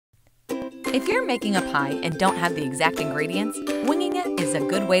If you're making a pie and don't have the exact ingredients, winging it is a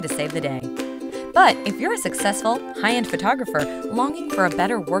good way to save the day. But if you're a successful, high-end photographer longing for a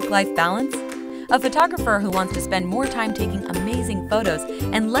better work-life balance, a photographer who wants to spend more time taking amazing photos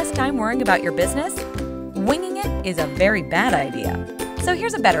and less time worrying about your business, winging it is a very bad idea. So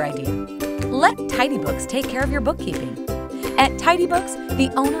here's a better idea. Let TidyBooks take care of your bookkeeping. At TidyBooks,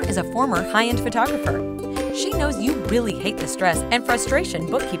 the owner is a former high-end photographer. She knows you really hate the stress and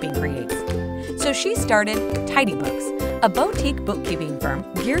frustration bookkeeping creates. So she started TidyBooks, a boutique bookkeeping firm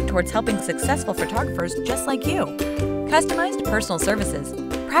geared towards helping successful photographers just like you. Customized personal services,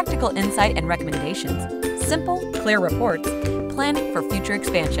 practical insight and recommendations, simple, clear reports, planning for future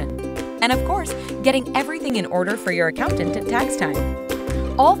expansion, and of course, getting everything in order for your accountant at tax time.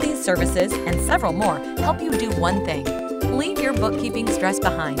 All these services and several more help you do one thing: leave your bookkeeping stress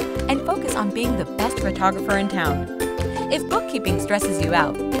behind and focus on being the best photographer in town. If bookkeeping stresses you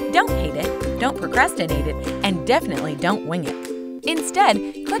out, don't hate it, don't procrastinate it, and definitely don't wing it. Instead,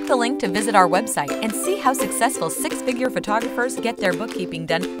 click the link to visit our website and see how successful six-figure photographers get their bookkeeping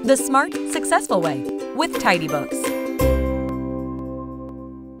done the smart, successful way with TidyBooks.